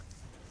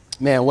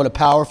Man, what a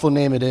powerful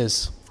name it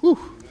is. Whew.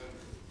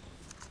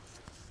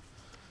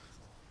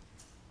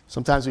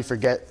 Sometimes we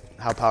forget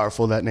how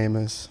powerful that name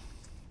is.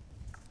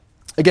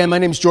 Again, my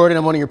name is Jordan.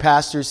 I'm one of your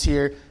pastors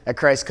here at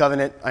Christ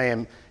Covenant. I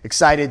am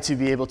excited to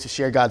be able to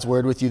share God's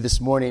word with you this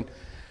morning,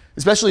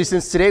 especially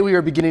since today we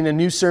are beginning a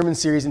new sermon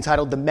series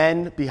entitled The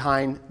Men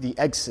Behind the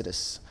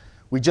Exodus.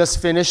 We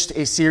just finished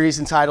a series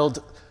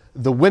entitled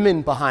The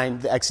Women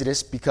Behind the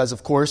Exodus because,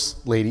 of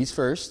course, ladies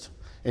first.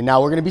 And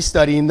now we're going to be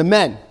studying the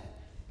men.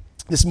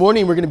 This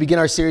morning, we're going to begin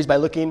our series by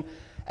looking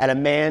at a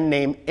man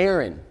named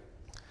Aaron.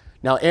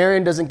 Now,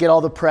 Aaron doesn't get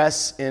all the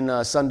press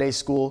in Sunday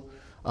school.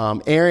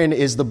 Aaron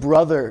is the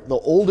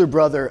older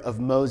brother of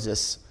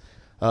Moses.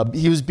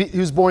 He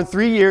was born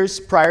 3 years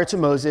prior to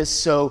Moses,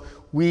 so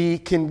we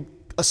can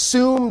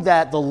assume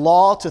that the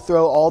law to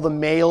throw all the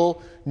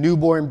male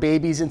newborn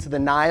babies into the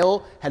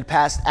Nile had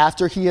passed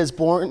after he is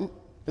born.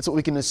 That's what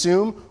we can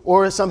assume,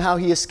 or somehow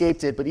he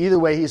escaped it. But either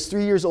way, he is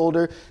 3 years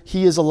older,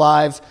 he is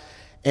alive,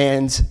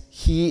 and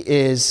he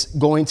is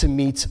going to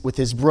meet with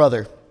his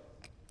brother.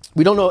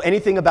 We don't know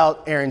anything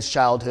about Aaron's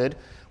childhood.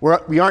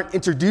 We aren't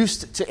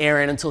introduced to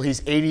Aaron until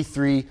he's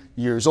 83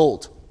 years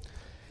old.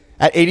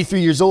 At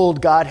 83 years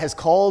old, God has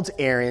called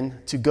Aaron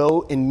to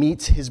go and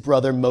meet his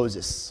brother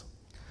Moses.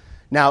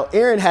 Now,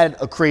 Aaron had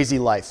a crazy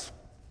life.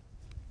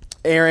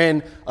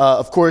 Aaron,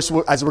 of course,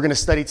 as we're going to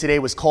study today,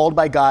 was called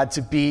by God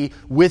to be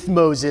with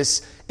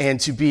Moses and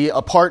to be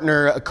a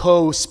partner, a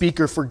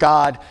co-speaker for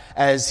God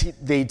as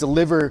they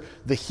deliver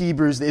the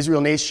Hebrews, the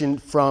Israel nation,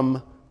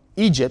 from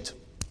Egypt.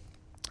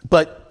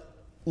 But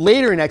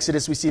later in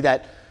Exodus, we see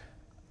that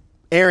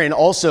Aaron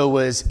also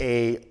was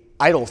an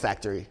idol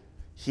factory.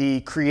 He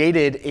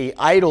created an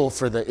idol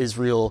for the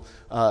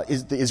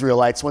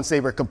Israelites once they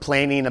were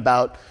complaining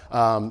about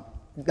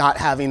not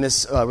having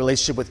this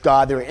relationship with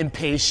God. They were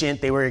impatient.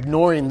 They were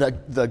ignoring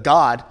the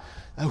God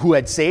who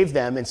had saved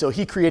them. And so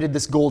he created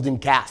this golden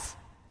calf.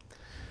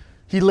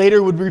 He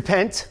later would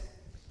repent.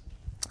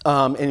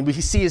 And we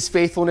see his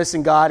faithfulness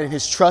in God and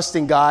his trust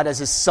in God as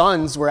his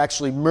sons were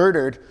actually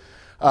murdered.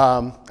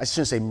 I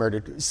shouldn't say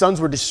murdered.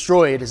 Sons were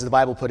destroyed, as the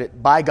Bible put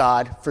it, by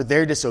God for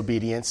their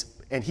disobedience.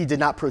 And he did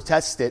not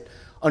protest it,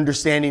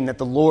 understanding that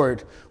the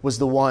Lord was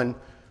the one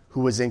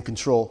who was in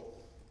control.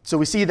 So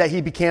we see that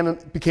he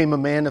became a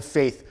man of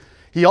faith.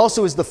 He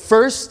also is the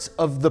first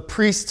of the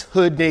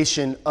priesthood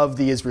nation of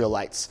the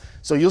Israelites.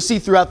 So you'll see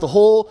throughout the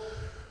whole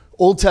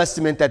Old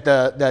Testament that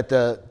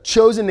the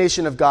chosen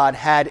nation of God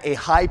had a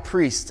high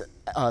priest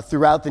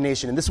throughout the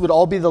nation. And this would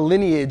all be the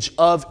lineage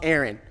of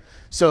Aaron.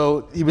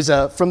 So he was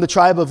from the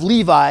tribe of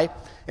Levi.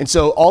 And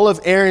so all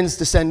of Aaron's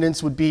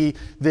descendants would be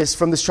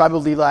from this tribe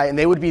of Levi, and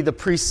they would be the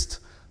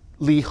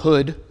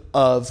priestlyhood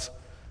of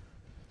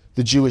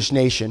the Jewish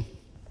nation.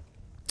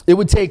 It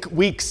would take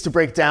weeks to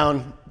break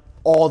down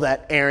all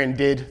that Aaron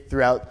did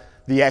throughout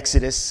the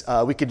Exodus.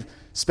 We could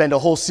spend a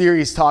whole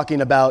series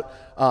talking about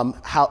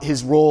how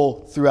his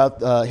role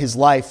throughout his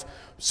life.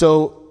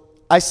 So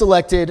I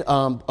selected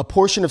a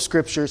portion of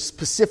Scripture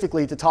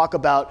specifically to talk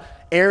about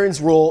Aaron's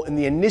role in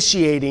the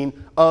initiating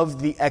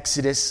of the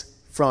Exodus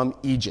from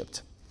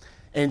Egypt.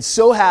 And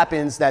so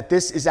happens that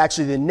this is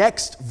actually the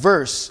next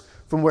verse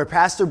from where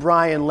Pastor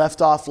Brian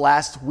left off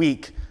last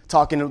week,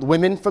 talking to the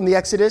women from the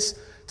Exodus,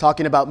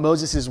 talking about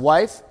Moses'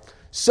 wife.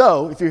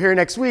 So if you're here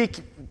next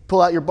week,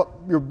 pull out your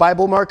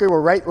Bible marker.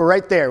 We're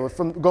right there. We're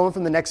going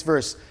from the next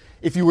verse.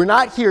 If you were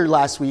not here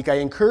last week, I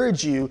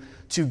encourage you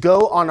to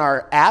go on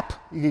our app.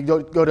 You can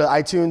go to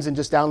iTunes and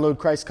just download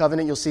Christ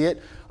Covenant. You'll see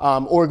it.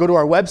 Or go to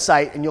our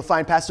website and you'll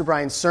find Pastor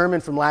Brian's sermon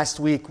from last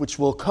week, which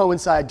will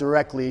coincide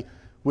directly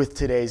with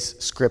today's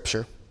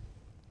scripture.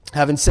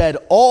 Having said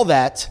all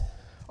that,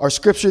 our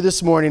scripture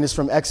this morning is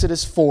from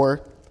Exodus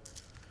 4,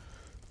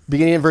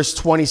 beginning in verse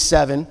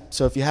 27.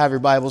 So if you have your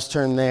Bibles,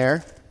 turn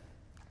there.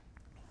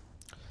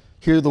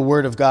 Hear the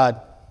word of God.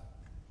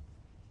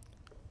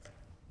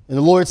 And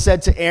the Lord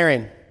said to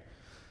Aaron,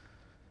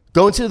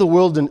 "Go into the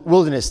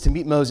wilderness to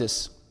meet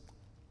Moses."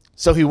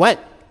 So he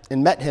went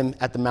and met him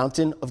at the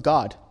mountain of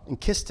God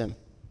and kissed him.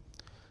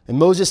 And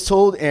Moses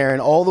told Aaron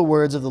all the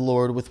words of the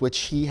Lord with which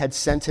he had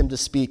sent him to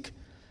speak,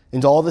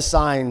 and all the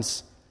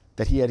signs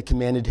that he had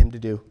commanded him to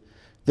do.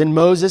 Then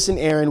Moses and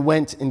Aaron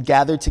went and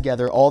gathered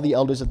together all the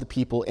elders of the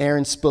people.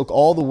 Aaron spoke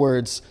all the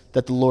words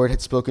that the Lord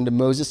had spoken to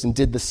Moses and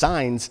did the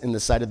signs in the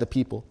sight of the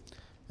people.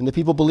 And the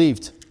people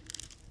believed.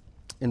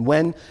 And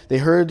when they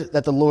heard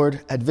that the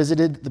Lord had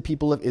visited the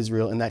people of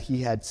Israel and that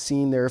he had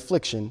seen their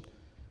affliction,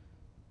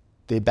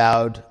 they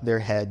bowed their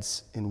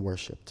heads and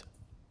worshipped.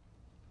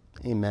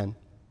 Amen.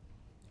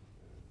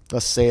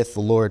 Thus saith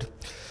the Lord.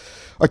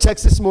 Our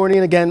text this morning,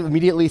 again,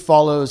 immediately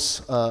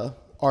follows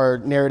our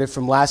narrative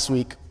from last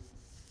week.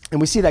 And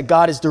we see that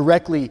God is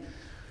directly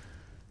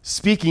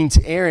speaking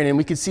to Aaron, and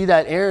we can see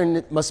that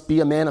Aaron must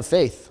be a man of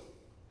faith.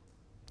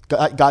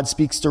 God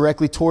speaks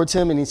directly towards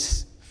him, and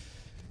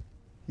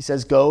he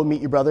says, "Go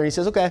meet your brother." And he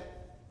says, "Okay."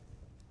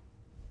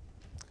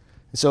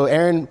 And so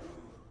Aaron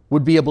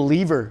would be a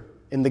believer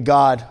in the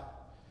God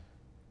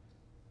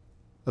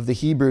of the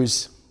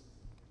Hebrews.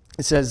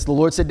 It says, the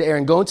Lord said to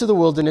Aaron, go into the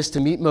wilderness to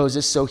meet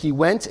Moses. So he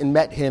went and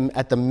met him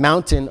at the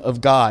mountain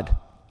of God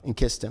and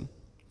kissed him.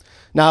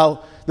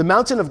 Now, the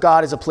mountain of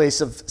God is a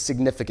place of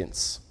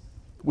significance.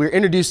 We're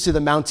introduced to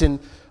the mountain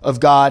of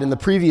God in the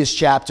previous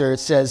chapter. It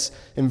says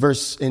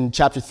in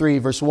chapter 3,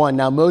 verse 1,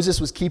 now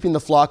Moses was keeping the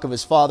flock of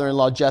his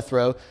father-in-law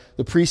Jethro,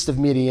 the priest of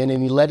Midian,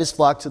 and he led his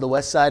flock to the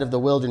west side of the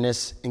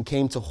wilderness and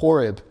came to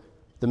Horeb,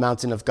 the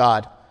mountain of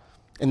God.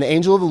 And the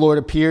angel of the Lord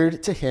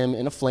appeared to him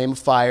in a flame of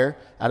fire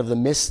out of the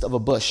midst of a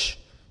bush.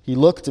 He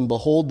looked, and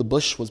behold, the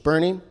bush was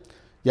burning,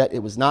 yet it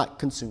was not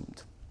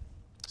consumed.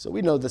 So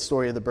we know the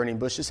story of the burning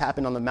bush. This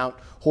happened on the Mount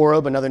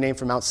Horeb, another name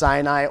for Mount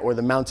Sinai, or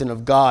the mountain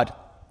of God.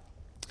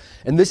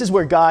 And this is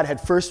where God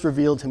had first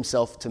revealed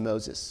himself to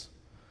Moses.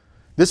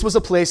 This was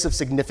a place of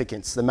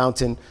significance, the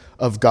mountain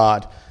of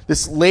God.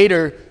 This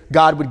later,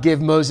 God would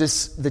give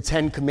Moses the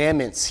 10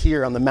 commandments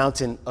here on the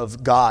mountain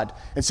of God.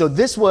 And so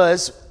this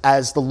was,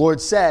 as the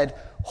Lord said,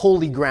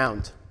 holy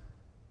ground.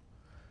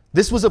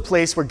 This was a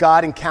place where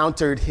God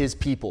encountered his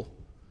people,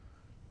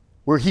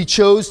 where he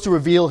chose to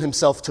reveal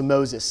himself to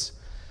Moses.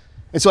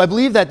 And so I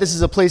believe that this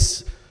is a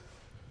place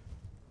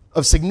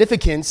of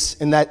significance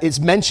and that it's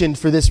mentioned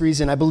for this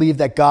reason. I believe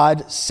that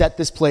God set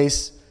this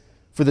place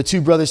for the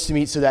two brothers to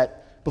meet so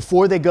that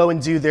before they go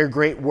and do their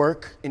great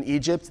work in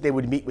Egypt, they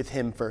would meet with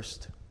him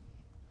first.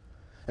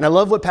 And I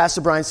love what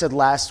Pastor Brian said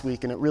last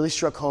week, and it really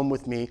struck home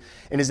with me,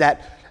 and is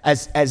that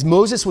as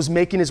Moses was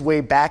making his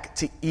way back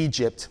to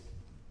Egypt,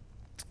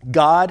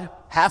 God,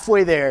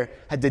 halfway there,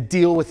 had to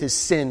deal with his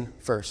sin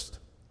first.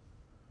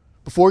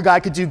 Before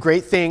God could do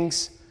great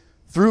things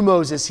through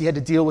Moses, he had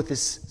to deal with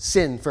his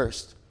sin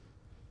first.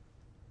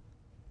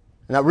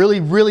 And that really,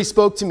 really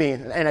spoke to me.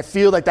 And I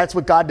feel like that's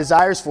what God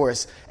desires for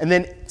us. And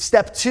then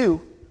step 2,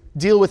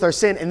 deal with our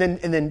sin, and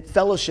then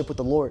fellowship with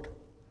the Lord.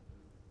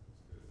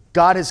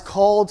 God has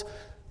called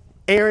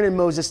Aaron and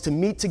Moses to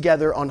meet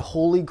together on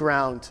holy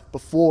ground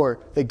before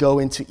they go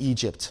into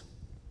Egypt.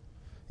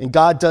 And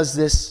God does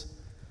this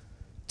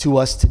to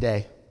us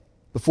today.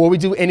 Before we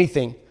do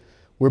anything,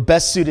 we're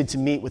best suited to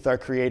meet with our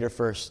Creator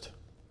first.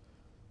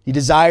 He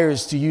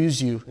desires to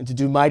use you and to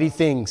do mighty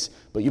things,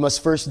 but you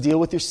must first deal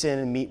with your sin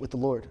and meet with the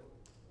Lord.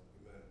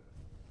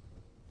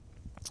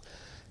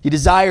 He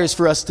desires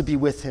for us to be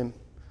with him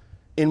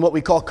in what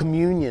we call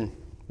communion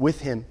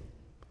with him,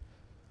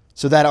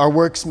 so that our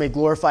works may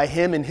glorify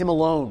him and him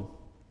alone.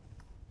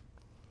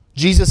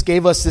 Jesus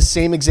gave us this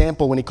same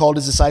example when he called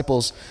his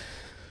disciples.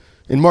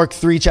 In Mark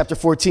 3, chapter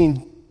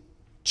 14,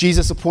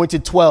 Jesus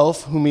appointed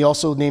 12, whom he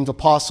also named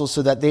apostles,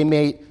 so that they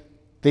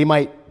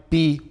might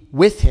be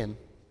with him,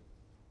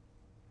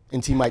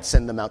 and he might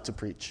send them out to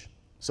preach.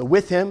 So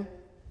with him,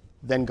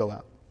 then go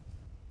out.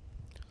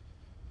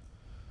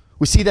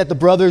 We see that the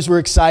brothers were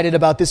excited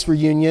about this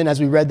reunion as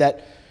we read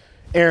that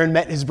Aaron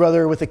met his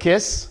brother with a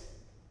kiss.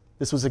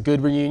 This was a good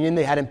reunion.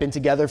 They hadn't been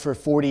together for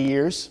 40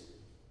 years.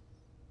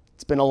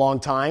 It's been a long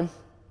time.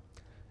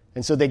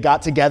 And so they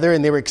got together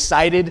and they were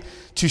excited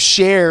to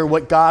share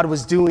what God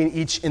was doing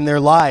each in their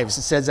lives.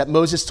 It says that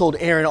Moses told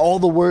Aaron all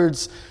the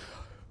words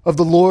of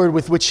the Lord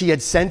with which he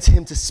had sent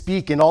him to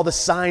speak and all the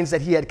signs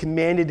that he had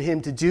commanded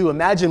him to do.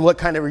 Imagine what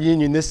kind of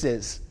reunion this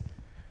is.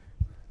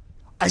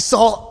 I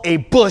saw a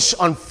bush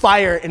on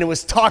fire and it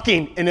was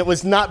talking and it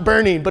was not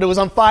burning, but it was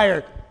on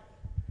fire.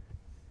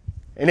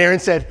 And Aaron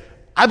said,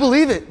 I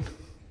believe it.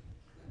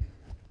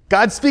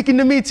 God's speaking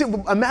to me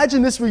too.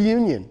 Imagine this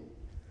reunion.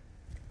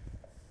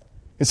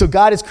 And so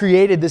God has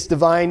created this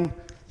divine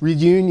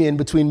reunion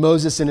between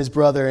Moses and his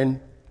brother.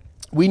 And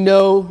we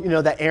know,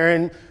 that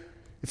Aaron,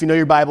 if you know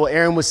your Bible,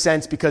 Aaron was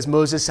sent because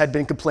Moses had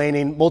been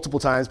complaining multiple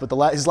times. But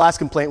his last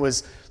complaint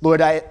was,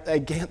 Lord, I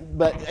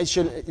got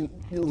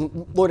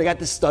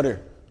this stutter.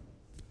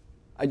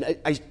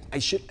 I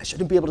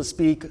shouldn't be able to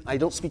speak. I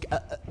don't speak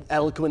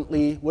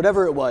eloquently.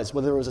 Whatever it was,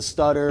 whether it was a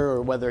stutter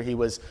or whether he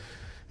was,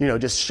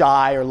 just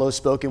shy or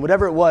low-spoken,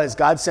 whatever it was,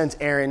 God sent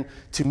Aaron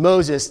to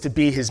Moses to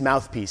be his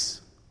mouthpiece.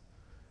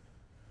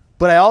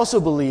 But I also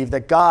believe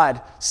that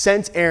God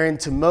sent Aaron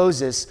to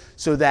Moses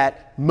so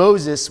that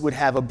Moses would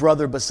have a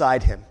brother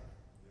beside him.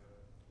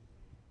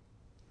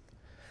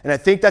 And I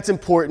think that's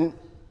important.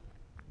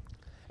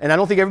 And I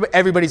don't think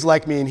everybody's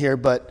like me in here,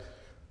 but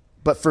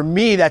for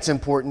me, that's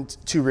important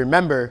to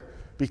remember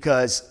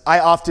because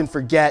I often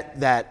forget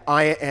that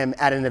I am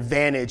at an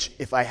advantage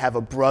if I have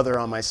a brother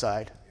on my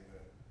side.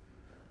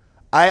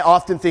 I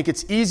often think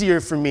it's easier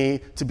for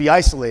me to be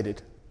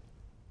isolated.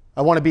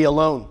 I want to be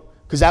alone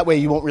because that way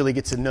you won't really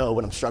get to know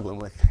what I'm struggling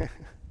with.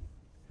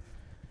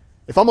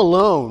 If I'm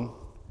alone,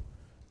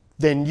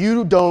 then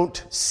you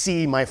don't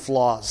see my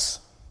flaws.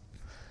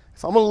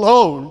 If I'm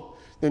alone,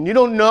 then you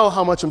don't know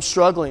how much I'm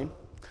struggling.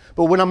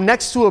 But when I'm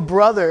next to a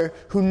brother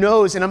who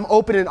knows and I'm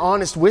open and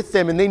honest with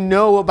them and they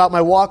know about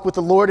my walk with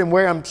the Lord and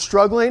where I'm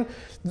struggling,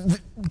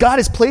 God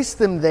has placed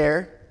them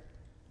there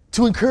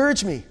to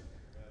encourage me,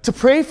 to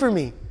pray for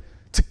me,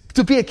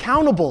 to be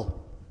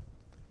accountable.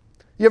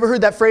 You ever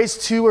heard that phrase,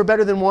 2 are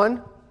better than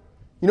 1?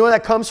 You know where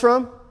that comes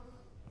from?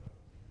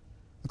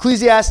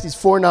 Ecclesiastes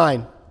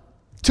 4:9.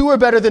 2 are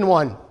better than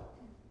 1.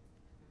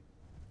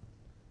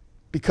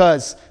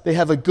 because they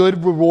have a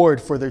good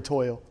reward for their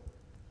toil.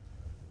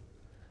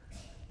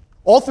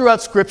 All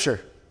throughout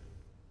Scripture,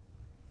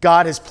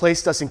 God has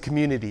placed us in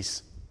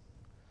communities,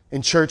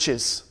 in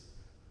churches,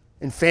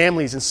 in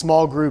families, in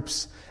small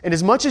groups. And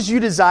as much as you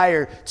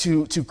desire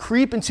to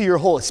creep into your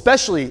hole,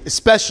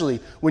 especially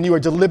when you are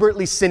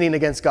deliberately sinning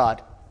against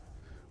God,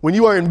 when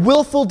you are in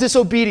willful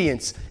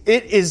disobedience,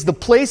 it is the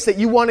place that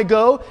you want to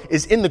go,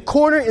 is in the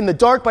corner, in the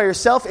dark by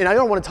yourself, and I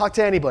don't want to talk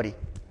to anybody.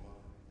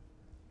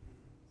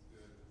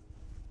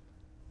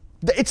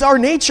 It's our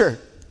nature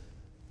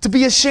to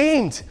be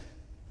ashamed.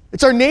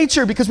 It's our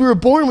nature because we were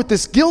born with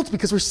this guilt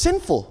because we're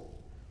sinful.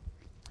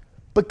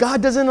 But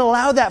God doesn't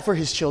allow that for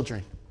his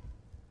children.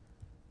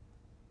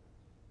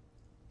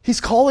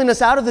 He's calling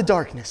us out of the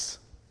darkness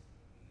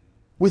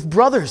with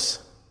brothers.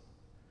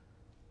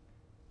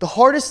 The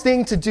hardest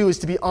thing to do is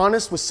to be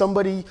honest with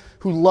somebody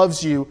who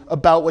loves you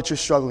about what you're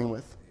struggling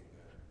with.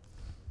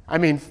 I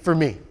mean, for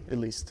me, at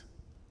least.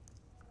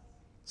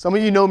 Some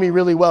of you know me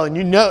really well, and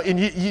you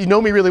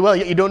know me really well,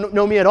 yet you don't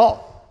know me at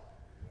all.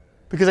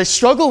 Because I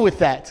struggle with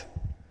that.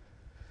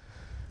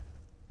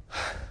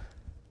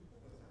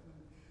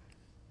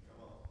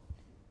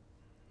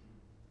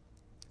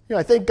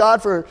 I thank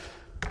God for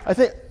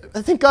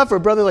a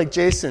brother like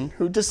Jason,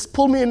 who just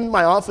pulled me in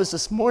my office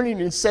this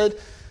morning and said,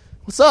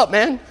 "What's up,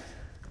 man?"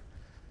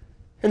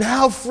 And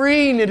how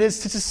freeing it is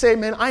to just say,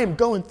 "Man, I am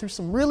going through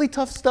some really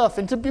tough stuff,"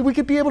 and we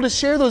could be able to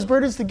share those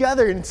burdens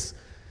together. And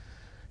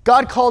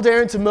God called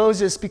Aaron to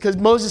Moses because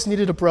Moses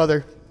needed a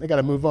brother. I got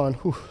to move on.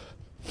 Whew.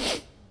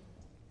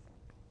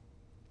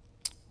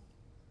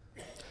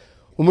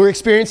 When we're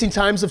experiencing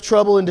times of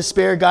trouble and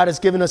despair, God has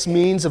given us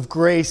means of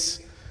grace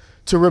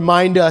to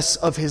remind us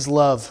of his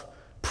love,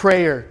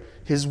 prayer,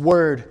 his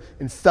word,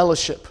 and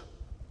fellowship.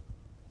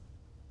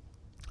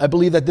 I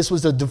believe that this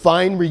was a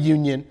divine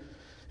reunion,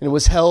 and it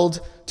was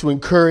held to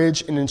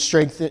encourage and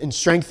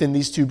strengthen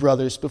these two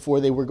brothers before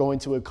they were going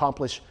to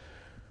accomplish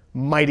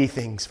mighty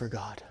things for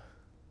God.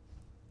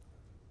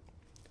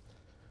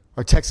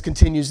 Our text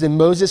continues, "Then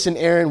Moses and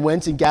Aaron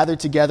went and gathered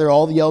together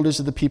all the elders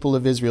of the people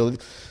of Israel."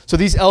 So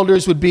these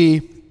elders would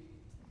be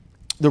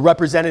the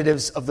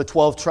representatives of the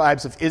 12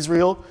 tribes of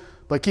Israel.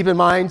 But keep in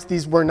mind,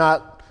 these were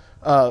not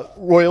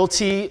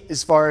royalty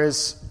as far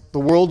as the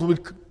world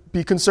would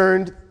be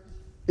concerned.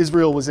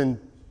 Israel was in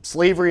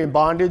slavery and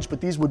bondage,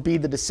 but these would be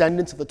the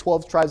descendants of the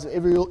 12 tribes of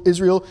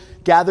Israel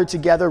gathered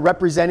together,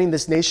 representing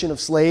this nation of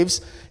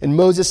slaves. And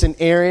Moses and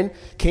Aaron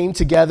came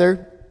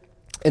together,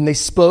 and they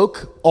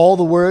spoke all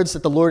the words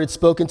that the Lord had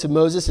spoken to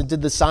Moses and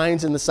did the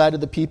signs in the sight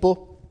of the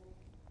people.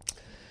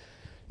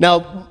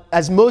 Now,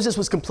 as Moses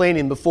was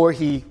complaining before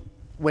he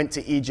went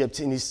to Egypt,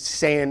 and he's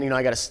saying,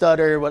 I got a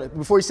stutter.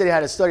 Before he said he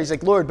had a stutter, he's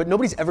like, "Lord, but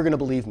nobody's ever going to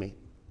believe me.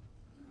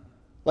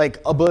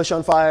 Like a bush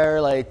on fire,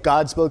 like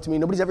God spoke to me.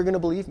 Nobody's ever going to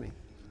believe me."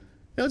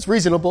 It's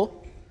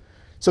reasonable.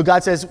 So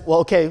God says, "Well,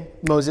 okay,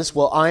 Moses,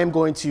 I am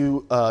going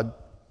to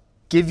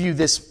give you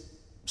this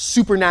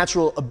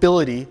supernatural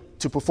ability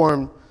to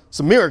perform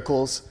some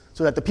miracles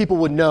so that the people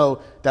would know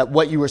that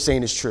what you were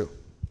saying is true."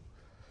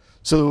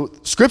 So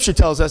Scripture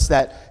tells us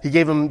that he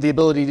gave him the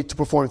ability to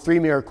perform 3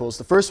 miracles.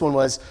 The first one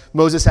was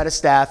Moses had a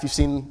staff. You've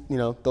seen,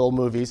 the old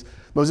movies.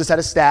 Moses had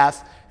a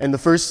staff, and the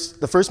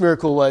first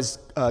miracle was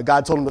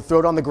God told him to throw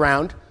it on the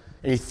ground,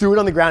 and he threw it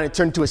on the ground and it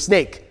turned into a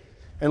snake.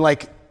 And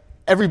like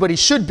everybody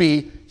should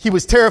be, he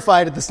was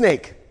terrified of the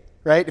snake,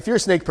 right? If you're a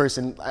snake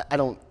person, I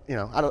don't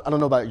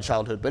know about your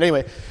childhood, but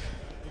anyway,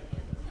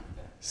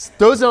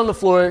 throws it on the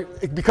floor,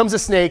 it becomes a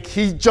snake,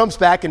 he jumps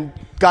back, and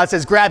God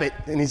says, "Grab it."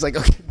 And he's like,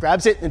 okay,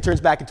 grabs it, and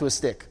turns back into a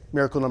stick.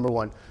 Miracle number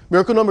 1.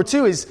 Miracle number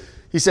 2 is,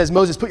 he says,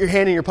 "Moses, put your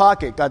hand in your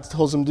pocket." God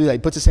tells him to do that. He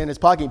puts his hand in his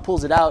pocket, he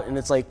pulls it out, and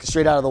it's like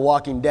straight out of The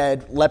Walking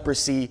Dead,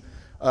 leprosy,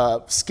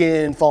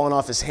 skin falling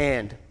off his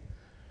hand.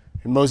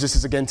 And Moses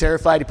is again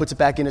terrified, he puts it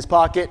back in his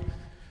pocket.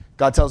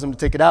 God tells him to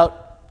take it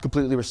out,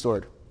 completely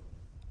restored.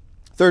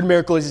 Third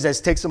miracle is, he says,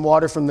 "Take some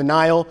water from the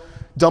Nile,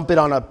 dump it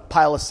on a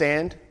pile of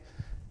sand,"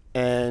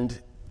 and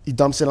he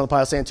dumps it on the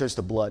pile of sand, turns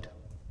to blood.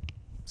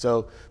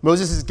 So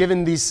Moses is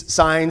given these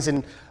signs,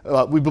 and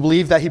we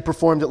believe that he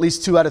performed at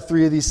least 2 out of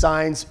 3 of these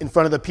signs in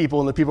front of the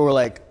people, and the people were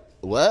like,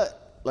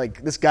 "What?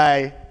 Like, this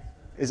guy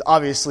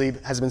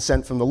has been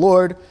sent from the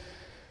Lord,"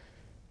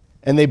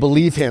 and they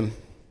believe him.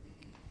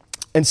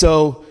 And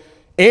so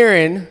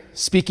Aaron,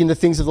 speaking the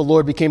things of the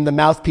Lord, became the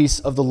mouthpiece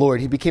of the Lord.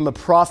 He became a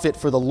prophet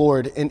for the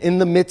Lord, and in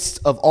the midst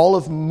of all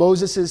of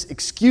Moses'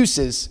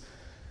 excuses,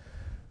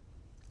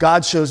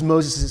 God shows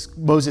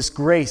Moses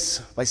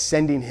grace by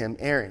sending him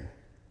Aaron.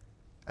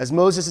 As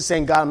Moses is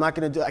saying, "God, I'm not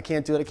going to do it. I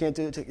can't do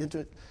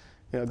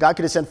it. God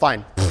could have said,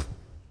 "Fine,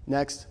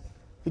 next."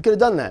 He could have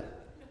done that.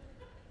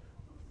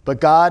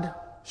 But God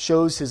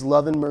shows his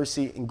love and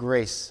mercy and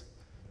grace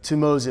to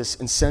Moses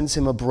and sends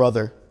him a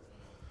brother.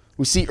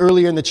 We see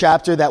earlier in the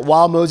chapter that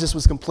while Moses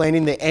was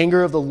complaining, the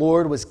anger of the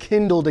Lord was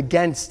kindled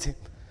against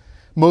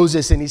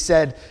Moses, and he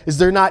said, "Is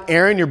there not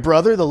Aaron, your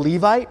brother, the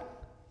Levite?"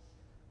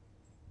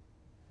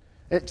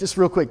 Just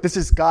real quick, this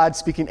is God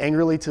speaking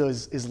angrily to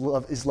his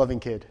loving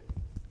kid.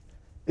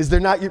 Is there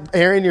not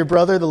Aaron, your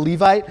brother, the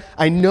Levite?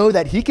 I know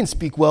that he can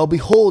speak well.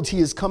 Behold, he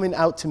is coming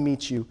out to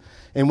meet you.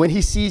 And when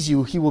he sees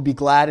you, he will be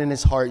glad in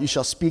his heart. You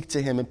shall speak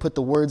to him and put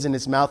the words in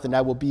his mouth, and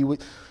I will be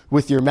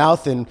with your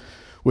mouth and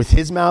with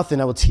his mouth,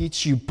 and I will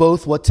teach you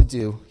both what to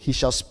do. He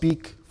shall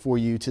speak for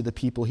you to the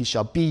people. He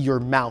shall be your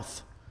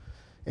mouth,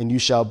 and you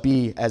shall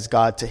be as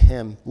God to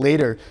him.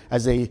 Later,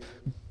 as they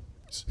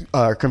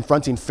are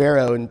confronting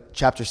Pharaoh in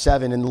chapter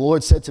 7, and the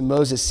Lord said to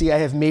Moses, see, I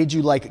have made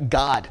you like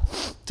God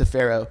to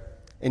Pharaoh,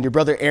 and your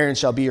brother Aaron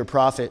shall be your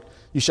prophet.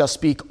 You shall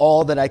speak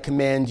all that I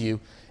command you,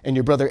 and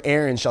your brother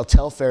Aaron shall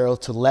tell Pharaoh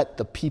to let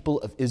the people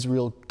of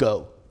Israel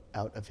go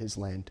out of his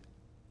land.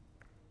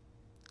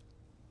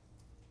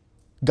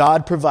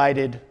 God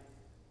provided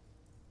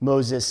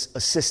Moses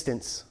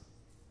assistance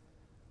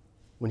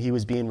when he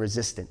was being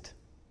resistant.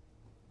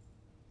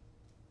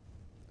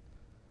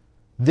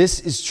 This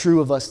is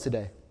true of us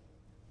today.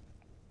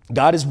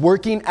 God is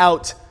working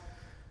out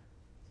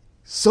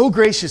so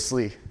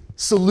graciously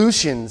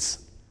solutions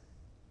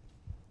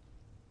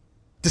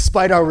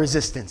despite our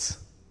resistance.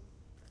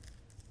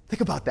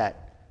 Think about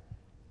that.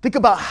 Think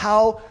about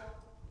how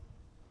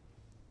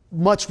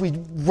much we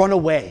run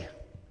away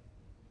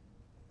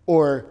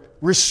or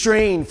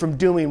restrain from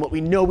doing what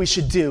we know we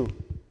should do.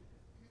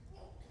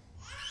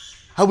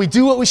 How we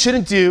do what we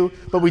shouldn't do,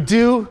 but we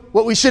do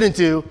what we shouldn't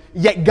do,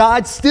 yet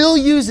God still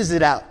uses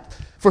it out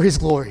for his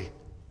glory.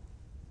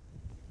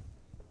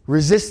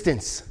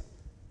 Resistance.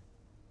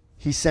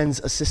 He sends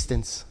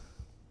assistance.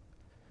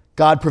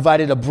 God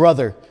provided a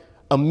brother,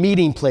 a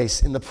meeting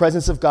place in the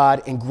presence of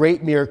God, and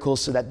great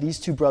miracles so that these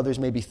two brothers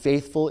may be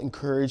faithful,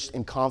 encouraged,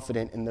 and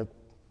confident in the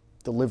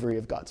delivery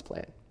of God's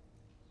plan.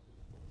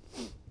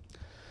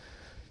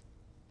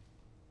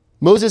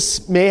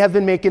 Moses may have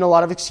been making a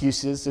lot of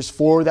excuses. There's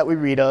 4 that we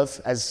read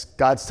of as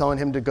God's telling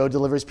him to go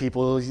deliver his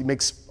people. He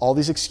makes all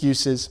these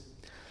excuses,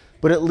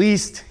 but at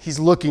least he's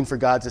looking for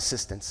God's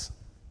assistance.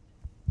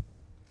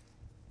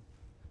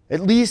 At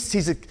least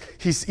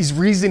he's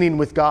reasoning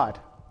with God.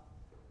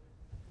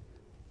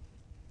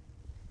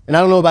 And I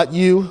don't know about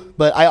you,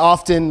 but I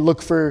often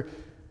look for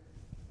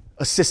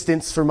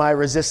assistance for my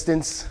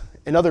resistance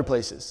in other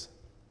places.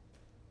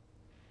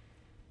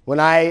 When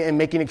I am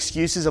making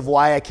excuses of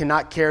why I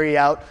cannot carry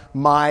out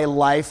my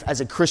life as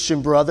a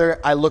Christian brother,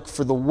 I look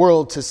for the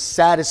world to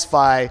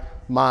satisfy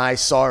my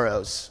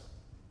sorrows.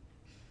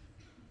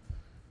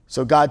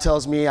 So God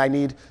tells me I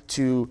need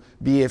to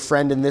be a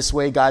friend in this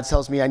way. God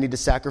tells me I need to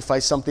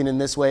sacrifice something in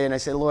this way. And I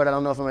say, Lord, I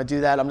don't know if I'm going to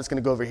do that. I'm just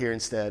going to go over here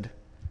instead.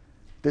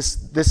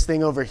 This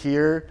thing over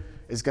here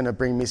is going to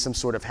bring me some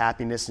sort of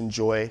happiness and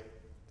joy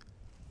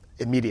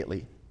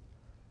immediately.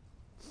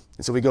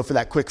 And so we go for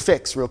that quick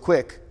fix real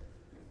quick,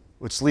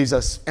 which leaves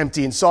us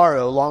empty in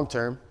sorrow long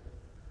term,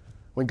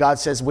 when God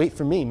says, wait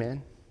for me,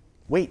 man.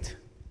 Wait.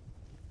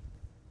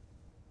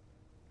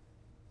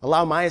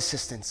 Allow my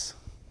assistance.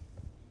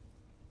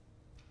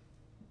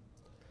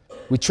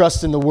 We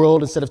trust in the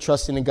world instead of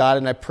trusting in God,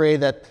 and I pray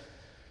that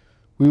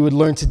we would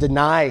learn to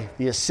deny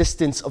the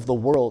assistance of the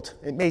world.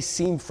 It may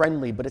seem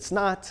friendly, but it's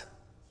not.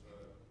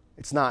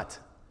 It's not.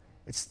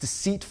 It's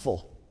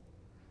deceitful.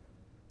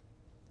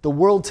 The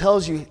world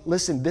tells you,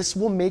 listen, this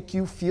will make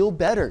you feel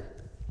better.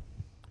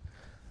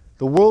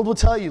 The world will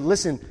tell you,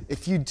 listen,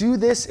 if you do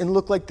this and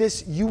look like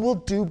this, you will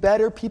do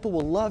better. People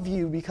will love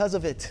you because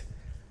of it.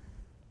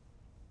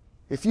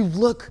 If you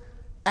look,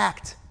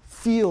 act,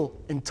 feel,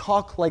 and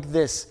talk like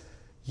this,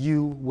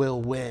 you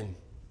will win.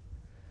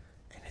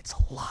 And it's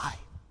a lie.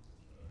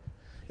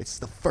 It's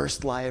the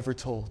first lie ever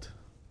told.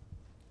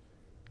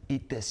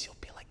 Eat this, you'll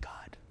be like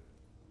God.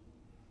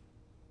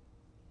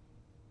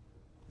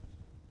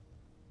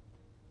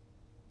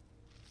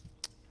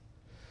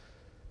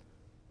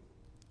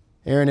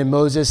 Aaron and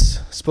Moses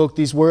spoke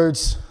these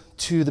words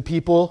to the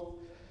people.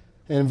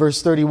 And in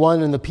verse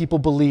 31, and the people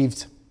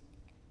believed.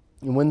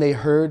 And when they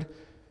heard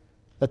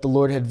that the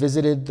Lord had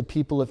visited the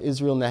people of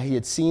Israel and that he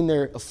had seen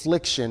their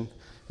affliction,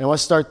 and I want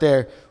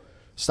to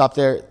stop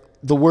there.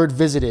 The word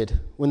visited.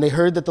 When they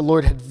heard that the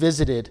Lord had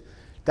visited,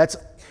 that's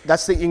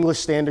the English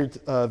Standard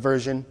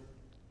Version.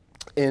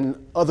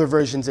 In other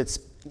versions, it's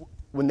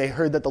when they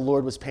heard that the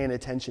Lord was paying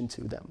attention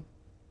to them,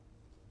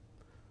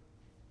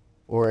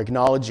 or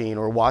acknowledging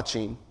or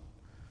watching.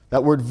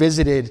 That word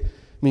visited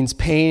means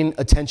paying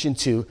attention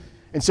to.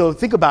 And so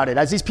think about it.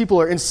 As these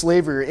people are in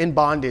slavery or in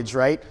bondage,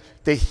 right?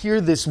 They hear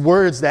these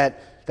words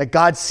that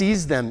God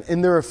sees them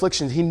in their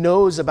afflictions. He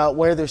knows about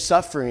where they're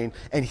suffering,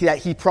 and that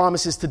he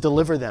promises to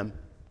deliver them.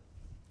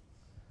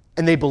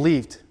 And they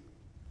believed.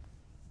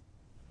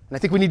 And I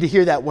think we need to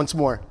hear that once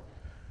more.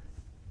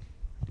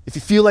 If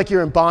you feel like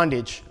you're in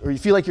bondage, or you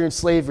feel like you're in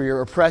slavery or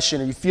oppression,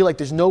 or you feel like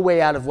there's no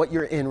way out of what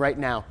you're in right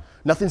now,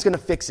 nothing's going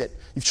to fix it.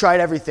 You've tried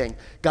everything.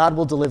 God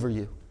will deliver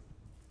you.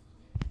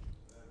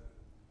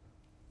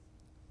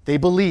 They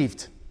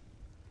believed.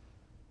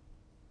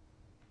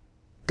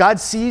 God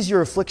sees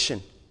your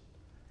affliction.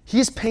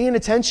 He's paying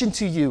attention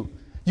to you.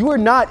 You are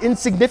not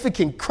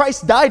insignificant.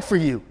 Christ died for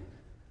you.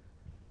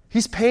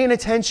 He's paying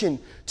attention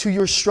to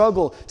your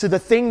struggle, to the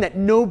thing that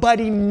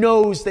nobody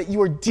knows that you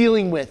are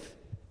dealing with.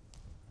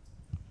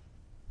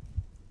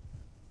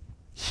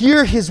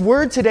 hear his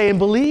word today and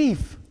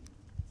believe.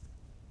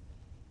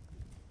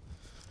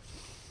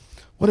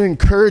 What an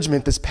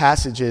encouragement this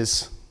passage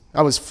is.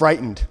 I was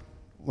frightened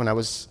when I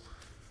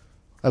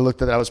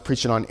looked at it. I was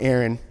preaching on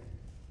Aaron.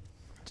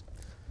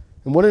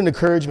 And what an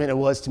encouragement it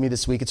was to me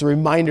this week. It's a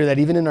reminder that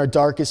even in our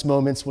darkest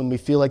moments, when we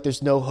feel like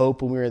there's no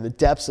hope, when we're in the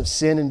depths of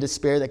sin and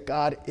despair, that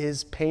God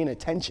is paying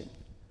attention,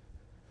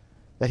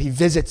 that he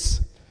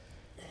visits,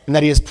 and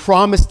that he has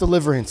promised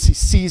deliverance. He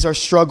sees our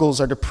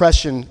struggles, our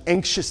depression,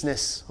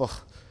 anxiousness,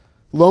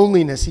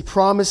 loneliness. He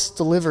promised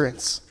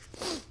deliverance.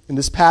 And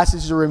this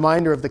passage is a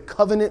reminder of the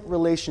covenant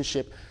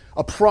relationship,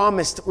 a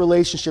promised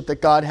relationship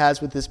that God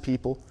has with his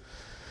people.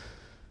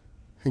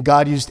 And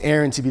God used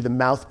Aaron to be the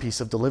mouthpiece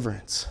of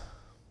deliverance.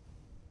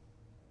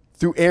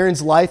 Through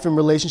Aaron's life and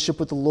relationship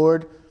with the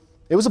Lord,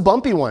 it was a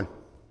bumpy one.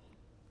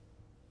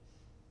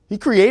 He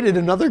created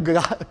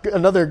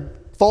another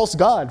false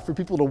god for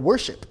people to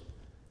worship.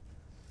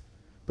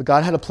 But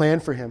God had a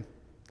plan for him.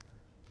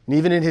 And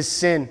even in his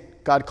sin,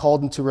 God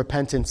called him to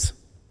repentance.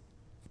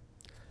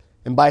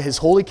 And by his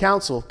holy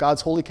counsel,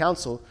 God's holy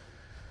counsel,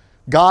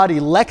 God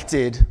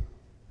elected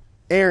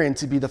Aaron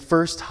to be the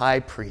first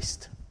high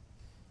priest.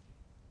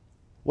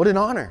 What an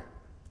honor.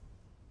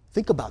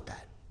 Think about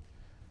that.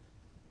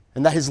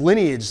 And that his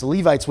lineage, the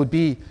Levites, would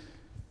be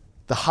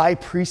the high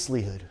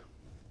priestlyhood.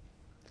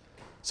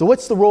 So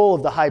what's the role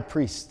of the high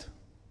priest?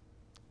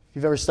 If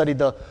you've ever studied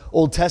the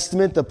Old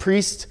Testament, the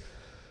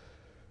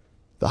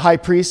high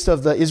priest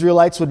of the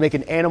Israelites would make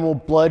an animal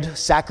blood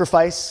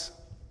sacrifice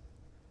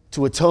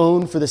to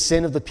atone for the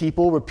sin of the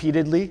people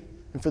repeatedly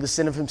and for the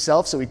sin of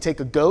himself. So he'd take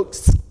a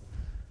goat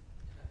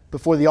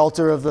before the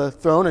altar of the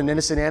throne, an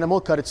innocent animal,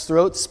 cut its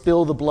throat,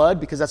 spill the blood,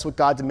 because that's what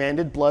God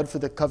demanded, blood for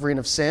the covering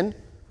of sin.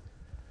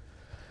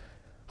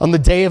 On the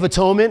Day of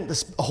Atonement,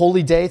 this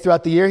holy day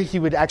throughout the year, he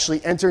would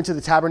actually enter into the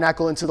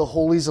tabernacle, into the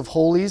holies of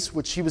holies,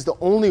 which he was the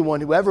only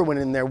one who ever went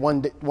in there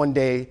one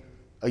day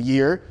a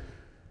year.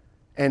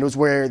 And it was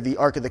where the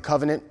Ark of the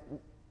Covenant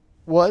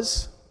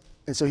was.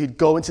 And so he'd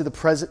go into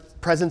the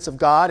presence of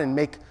God and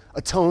make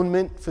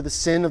atonement for the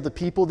sin of the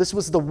people. This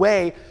was the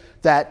way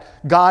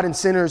that God and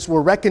sinners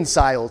were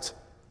reconciled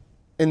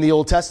in the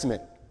Old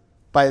Testament,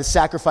 by the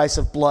sacrifice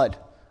of blood.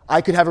 I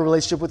could have a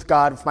relationship with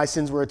God if my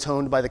sins were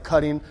atoned by the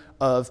cutting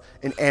of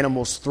an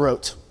animal's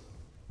throat.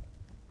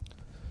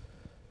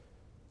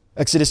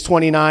 Exodus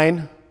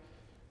 29,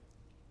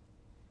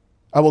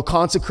 I will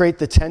consecrate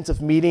the tent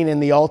of meeting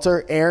and the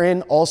altar.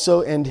 Aaron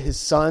also and his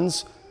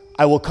sons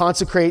I will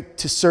consecrate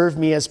to serve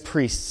me as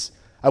priests.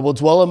 I will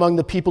dwell among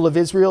the people of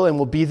Israel and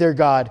will be their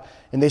God.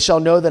 And they shall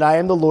know that I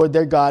am the Lord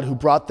their God, who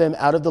brought them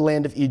out of the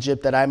land of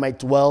Egypt, that I might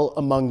dwell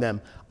among them.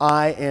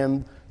 I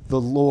am the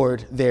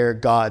Lord their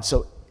God.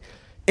 So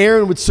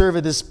Aaron would serve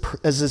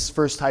as this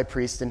first high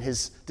priest, and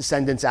his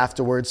descendants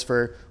afterwards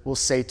for, we'll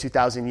say,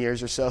 2,000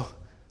 years or so.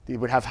 They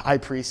would have high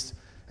priests.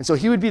 And so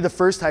he would be the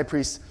first high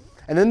priest.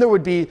 And then there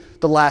would be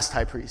the last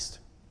high priest.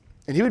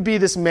 And he would be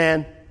this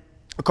man,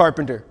 a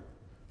carpenter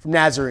from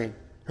Nazarene.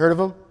 Heard of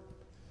him?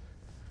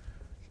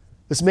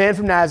 This man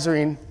from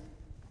Nazarene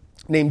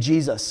named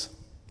Jesus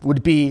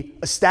would be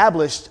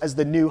established as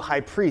the new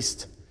high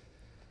priest.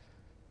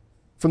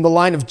 From the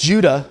line of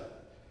Judah,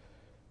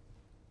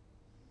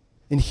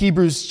 in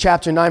Hebrews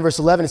chapter 9, verse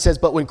 11, it says,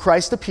 but when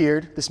Christ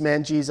appeared, this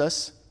man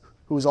Jesus,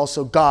 who was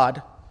also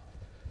God,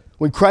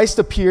 when Christ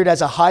appeared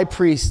as a high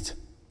priest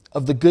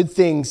of the good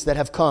things that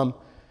have come,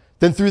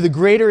 then through the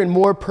greater and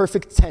more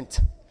perfect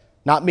tent,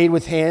 not made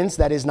with hands,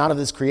 that is, not of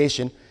this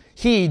creation,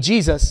 he,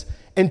 Jesus,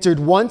 entered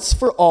once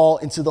for all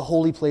into the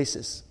holy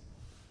places,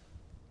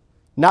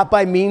 not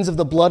by means of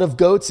the blood of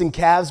goats and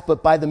calves,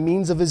 but by the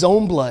means of his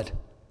own blood,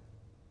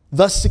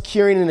 thus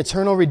securing an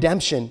eternal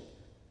redemption.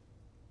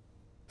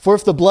 For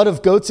if the blood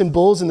of goats and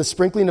bulls and the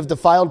sprinkling of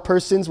defiled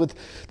persons with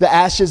the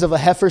ashes of a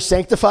heifer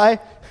sanctify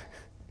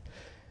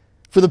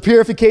for the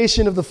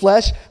purification of the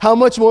flesh, how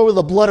much more will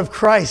the blood of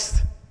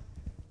Christ,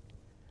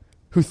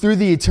 who through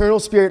the eternal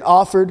Spirit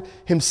offered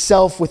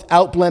himself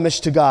without blemish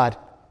to God,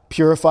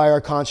 purify our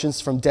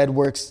conscience from dead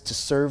works to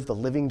serve the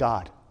living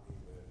God.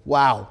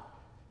 Wow.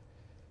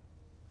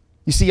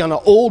 You see, on an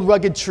old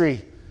rugged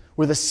tree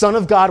where the Son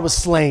of God was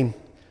slain,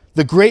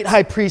 the great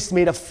high priest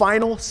made a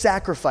final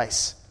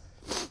sacrifice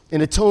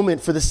in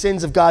atonement for the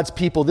sins of God's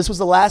people. This was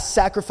the last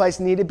sacrifice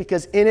needed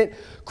because in it,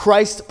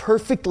 Christ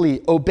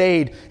perfectly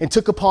obeyed and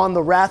took upon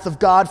the wrath of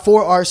God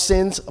for our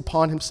sins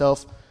upon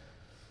himself.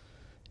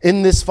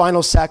 In this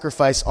final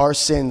sacrifice, our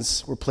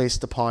sins were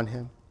placed upon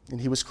him, and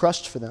he was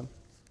crushed for them.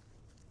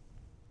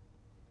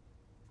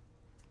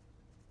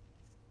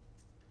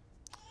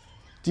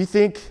 Do you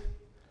think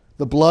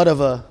the blood of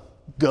a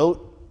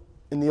goat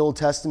in the Old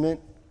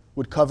Testament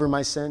would cover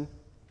my sin?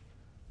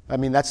 I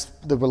mean, that's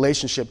the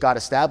relationship God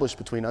established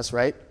between us,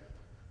 right?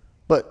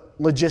 But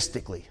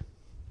logistically,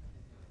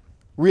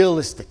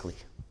 realistically,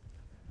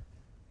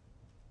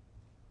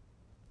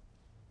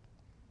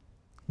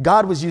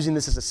 God was using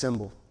this as a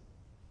symbol.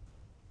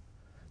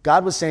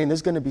 God was saying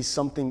there's going to be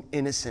something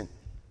innocent,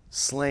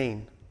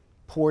 slain,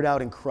 poured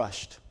out and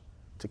crushed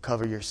to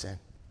cover your sin.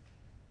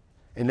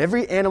 And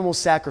every animal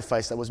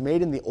sacrifice that was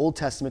made in the Old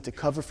Testament to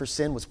cover for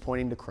sin was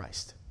pointing to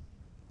Christ.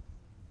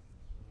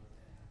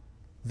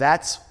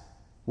 That's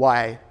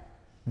why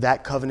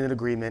that covenant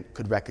agreement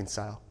could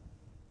reconcile,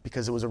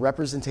 because it was a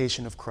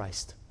representation of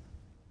Christ.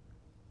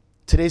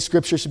 Today's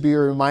scripture should be a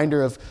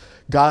reminder of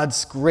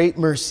God's great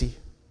mercy.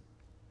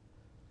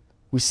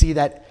 We see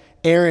that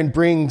Aaron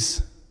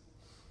brings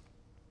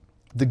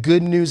the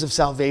good news of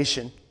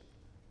salvation,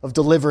 of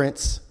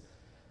deliverance.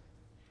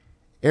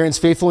 Aaron's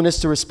faithfulness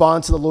to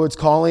respond to the Lord's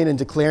calling and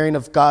declaring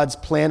of God's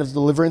plan of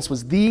deliverance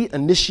was the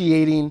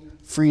initiating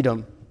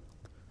freedom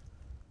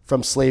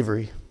from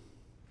slavery.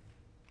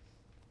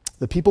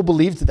 The people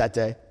believed that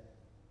day.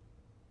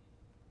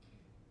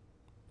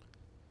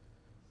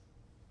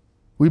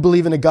 We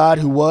believe in a God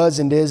who was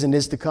and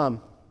is to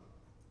come.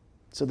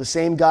 So the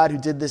same God who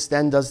did this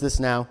then does this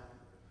now.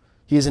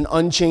 He is an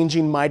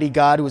unchanging, mighty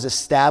God who has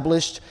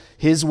established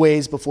his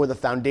ways before the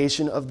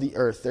foundation of the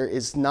earth. There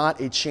is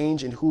not a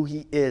change in who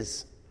he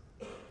is.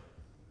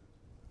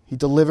 He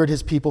delivered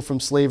his people from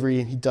slavery,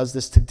 and he does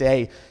this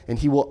today. And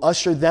he will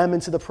usher them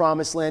into the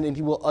promised land, and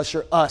he will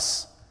usher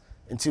us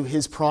into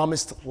his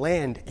promised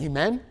land.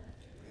 Amen?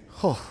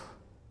 Oh.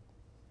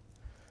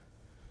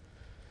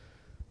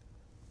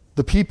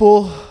 The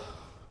people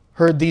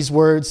heard these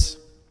words,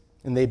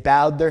 and they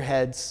bowed their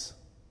heads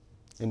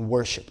and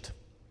worshiped.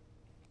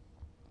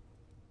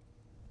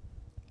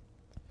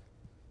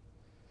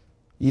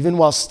 Even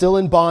while still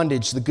in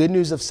bondage, the good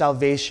news of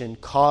salvation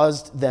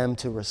caused them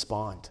to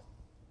respond.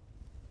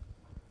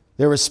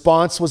 Their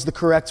response was the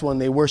correct one.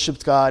 They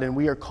worshiped God, and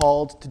we are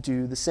called to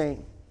do the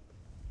same.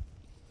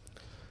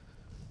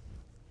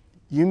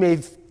 You may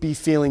be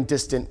feeling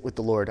distant with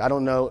the Lord. I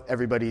don't know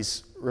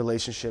everybody's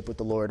relationship with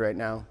the Lord right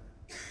now.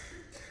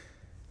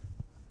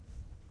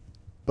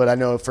 But I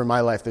know for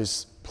my life,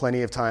 there's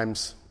plenty of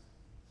times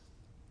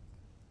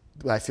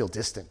that I feel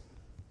distant.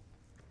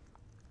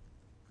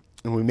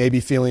 And we may be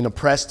feeling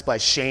oppressed by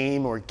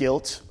shame or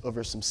guilt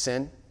over some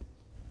sin.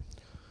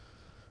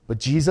 But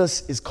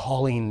Jesus is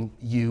calling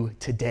you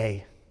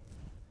today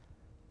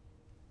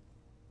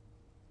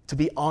to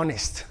be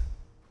honest,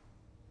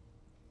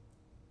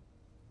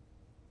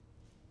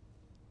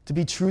 to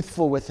be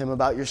truthful with him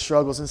about your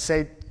struggles, and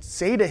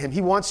say to him,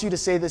 he wants you to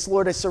say this,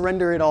 Lord, I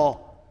surrender it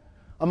all.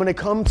 I'm going to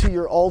come to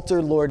your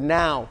altar, Lord,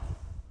 now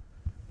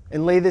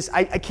and lay this.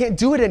 I can't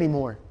do it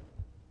anymore.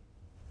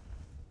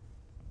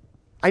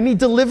 I need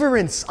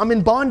deliverance. I'm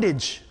in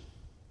bondage.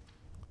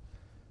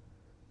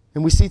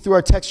 And we see through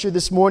our text here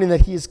this morning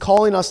that he is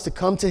calling us to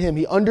come to him.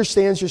 He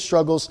understands your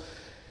struggles.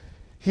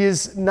 He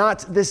is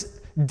not this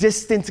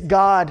distant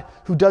God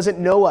who doesn't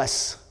know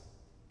us.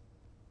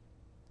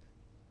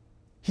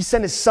 He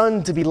sent his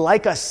son to be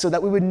like us so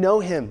that we would know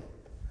him.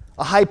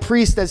 A high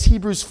priest, as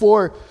Hebrews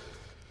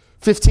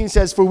 4:15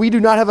 says, for we do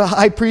not have a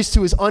high priest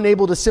who is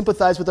unable to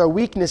sympathize with our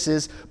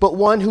weaknesses, but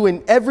one who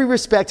in every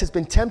respect has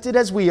been tempted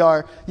as we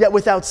are, yet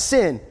without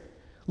sin.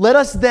 Let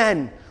us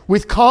then,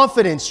 with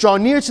confidence, draw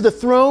near to the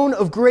throne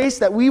of grace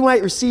that we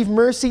might receive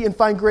mercy and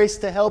find grace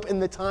to help in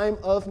the time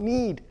of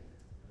need.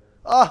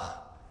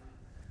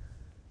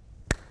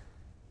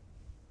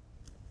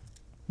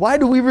 Why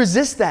do we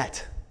resist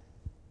that?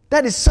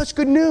 That is such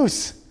good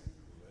news.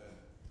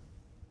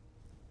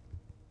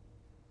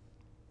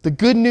 The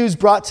good news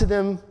brought to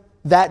them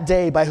that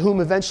day, by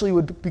whom eventually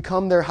would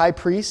become their high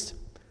priest,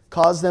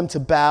 caused them to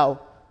bow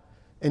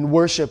and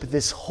worship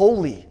this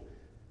holy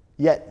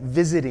yet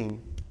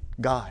visiting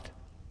God.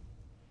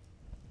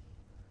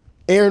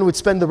 Aaron would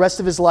spend the rest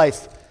of his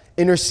life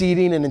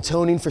interceding and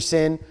atoning for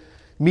sin,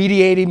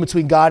 mediating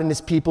between God and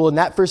his people. And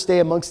that first day,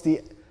 amongst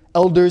the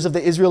elders of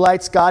the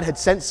Israelites, God had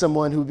sent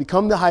someone who would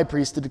become the high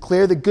priest to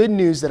declare the good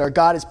news that our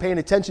God is paying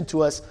attention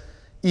to us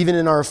even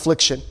in our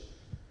affliction,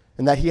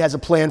 and that he has a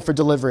plan for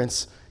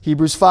deliverance.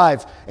 Hebrews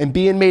 5, and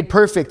being made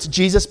perfect,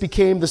 Jesus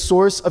became the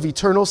source of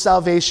eternal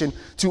salvation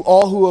to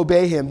all who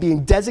obey him,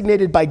 being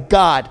designated by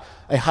God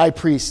a high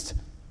priest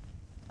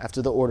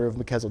after the order of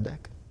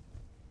Melchizedek.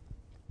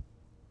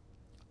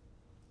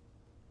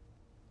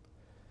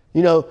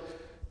 You know,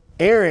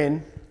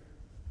 Aaron,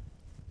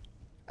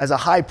 as a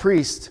high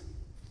priest,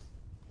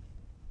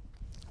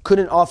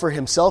 couldn't offer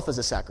himself as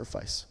a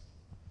sacrifice.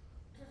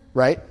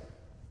 Right?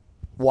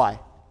 Why?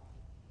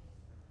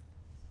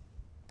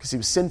 Because he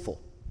was sinful.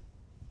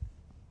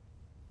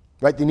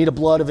 Right? They need a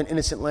blood of an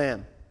innocent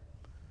lamb.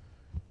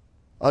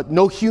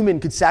 No human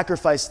could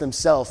sacrifice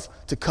themselves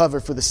to cover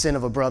for the sin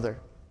of a brother,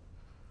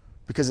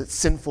 because it's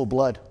sinful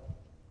blood.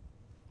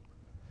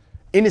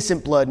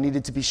 Innocent blood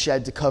needed to be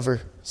shed to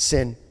cover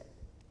sin.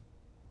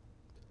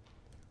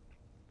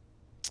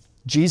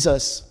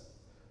 Jesus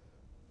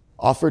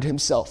offered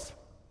himself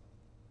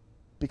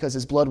because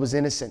his blood was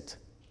innocent.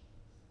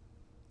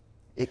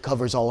 It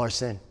covers all our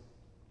sin.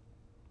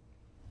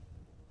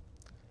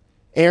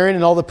 Aaron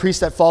and all the priests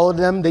that followed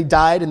them, they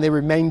died and they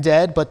remained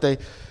dead, but the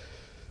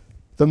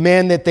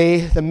man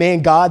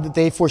God that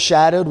they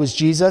foreshadowed was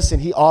Jesus,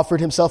 and he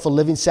offered himself a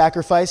living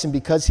sacrifice, and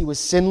because he was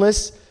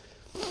sinless,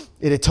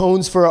 it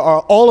atones for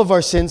all of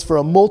our sins for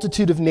a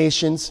multitude of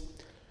nations.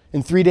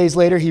 And 3 days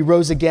later, he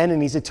rose again,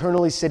 and he's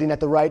eternally sitting at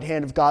the right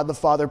hand of God the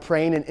Father,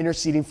 praying and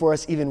interceding for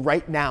us even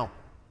right now.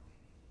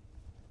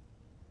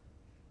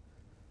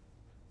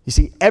 You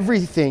see,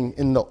 everything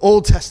in the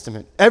Old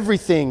Testament,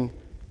 everything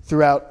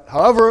throughout,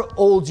 however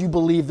old you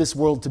believe this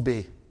world to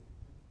be,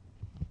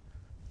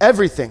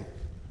 everything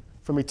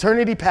from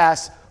eternity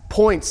past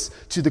points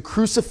to the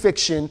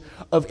crucifixion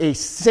of a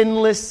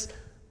sinless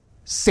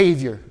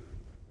Savior.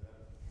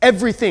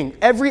 Everything,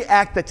 every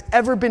act that's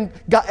ever been,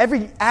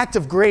 every act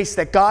of grace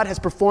that God has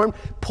performed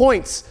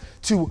points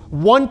to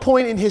one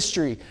point in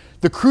history: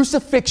 the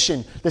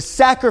crucifixion, the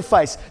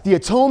sacrifice, the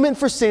atonement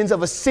for sins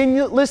of a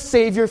sinless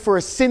Savior for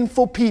a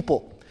sinful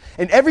people.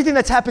 And everything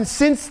that's happened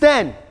since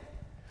then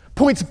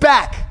points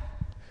back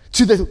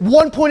to the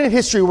one point in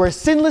history where a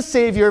sinless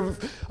Savior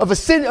of a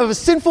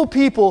sinful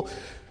people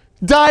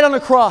died on a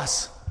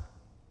cross.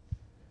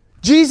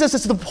 Jesus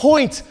is the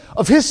point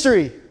of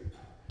history.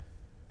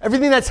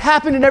 Everything that's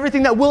happened and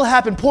everything that will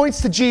happen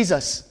points to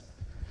Jesus.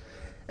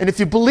 And if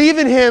you believe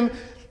in him,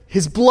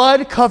 his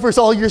blood covers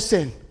all your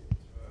sin.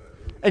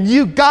 And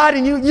you, God,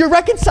 and you're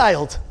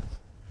reconciled.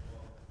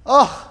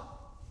 Oh.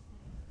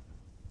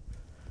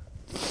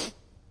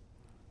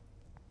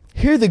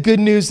 Hear the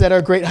good news that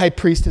our great high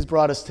priest has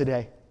brought us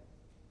today,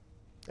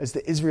 as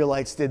the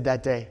Israelites did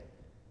that day.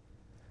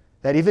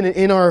 That even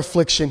in our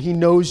affliction, he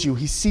knows you.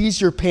 He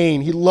sees your pain.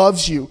 He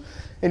loves you.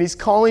 And he's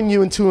calling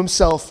you into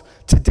himself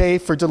today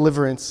for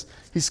deliverance.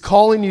 He's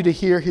calling you to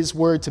hear his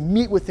word, to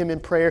meet with him in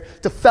prayer,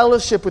 to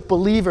fellowship with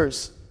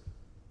believers,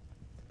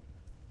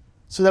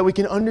 so that we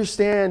can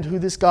understand who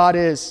this God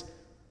is.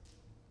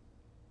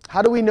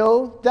 How do we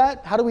know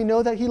that? How do we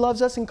know that he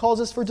loves us and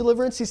calls us for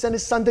deliverance? He sent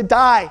his son to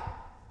die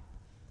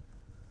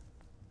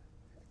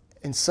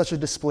in such a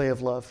display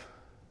of love.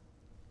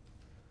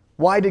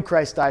 Why did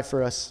Christ die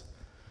for us?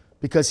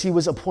 Because he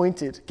was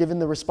appointed, given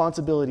the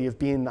responsibility of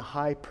being the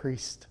high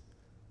priest,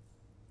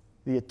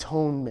 the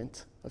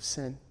atonement of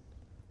sin.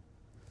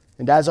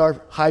 And as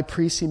our high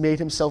priest, he made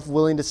himself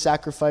willing to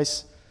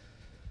sacrifice,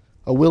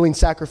 a willing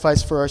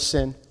sacrifice for our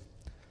sin.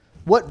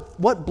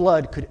 What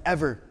blood could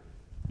ever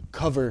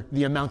cover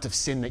the amount of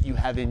sin that you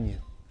have in you?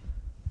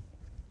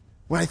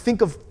 When I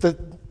think of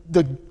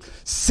the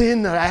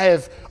sin that I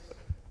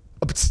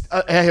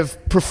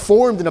have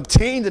performed and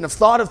obtained and have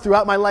thought of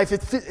throughout my life,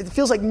 it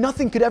feels like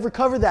nothing could ever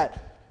cover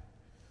that.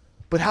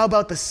 But how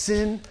about the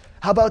sin?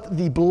 How about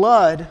the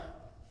blood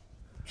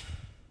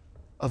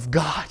of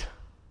God?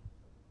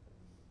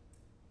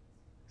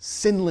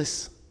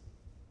 Sinless.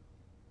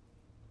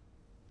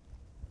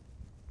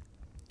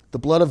 The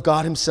blood of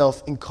God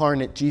himself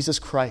incarnate, Jesus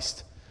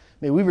Christ.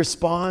 May we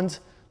respond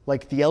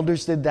like the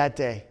elders did that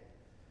day.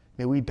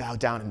 May we bow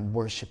down and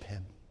worship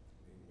him.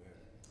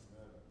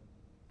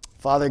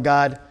 Father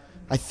God,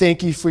 I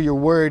thank you for your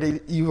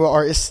word. You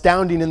are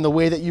astounding in the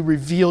way that you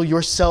reveal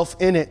yourself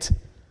in it.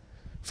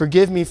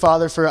 Forgive me,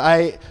 Father, for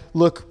I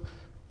look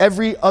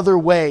every other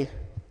way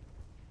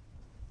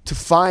to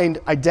find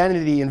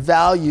identity and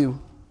value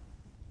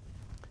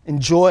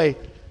and joy.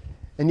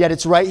 And yet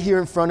it's right here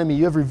in front of me.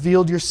 You have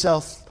revealed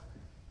yourself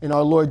in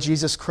our Lord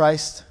Jesus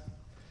Christ.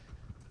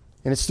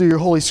 And it's through your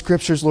holy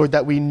scriptures, Lord,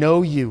 that we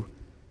know you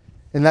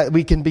and that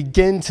we can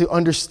begin to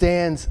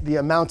understand the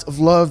amount of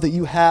love that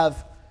you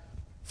have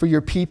for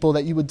your people,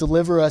 that you would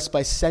deliver us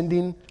by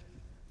sending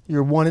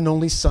your one and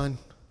only Son.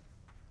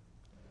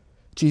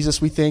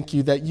 Jesus, we thank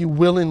you that you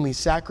willingly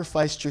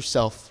sacrificed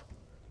yourself.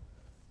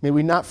 May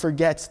we not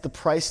forget the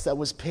price that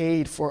was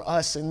paid for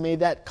us, and may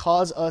that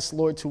cause us,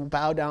 Lord, to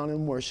bow down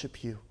and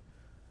worship you.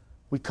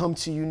 We come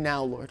to you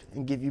now, Lord,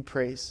 and give you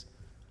praise.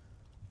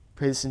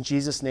 Pray this in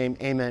Jesus' name,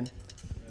 amen.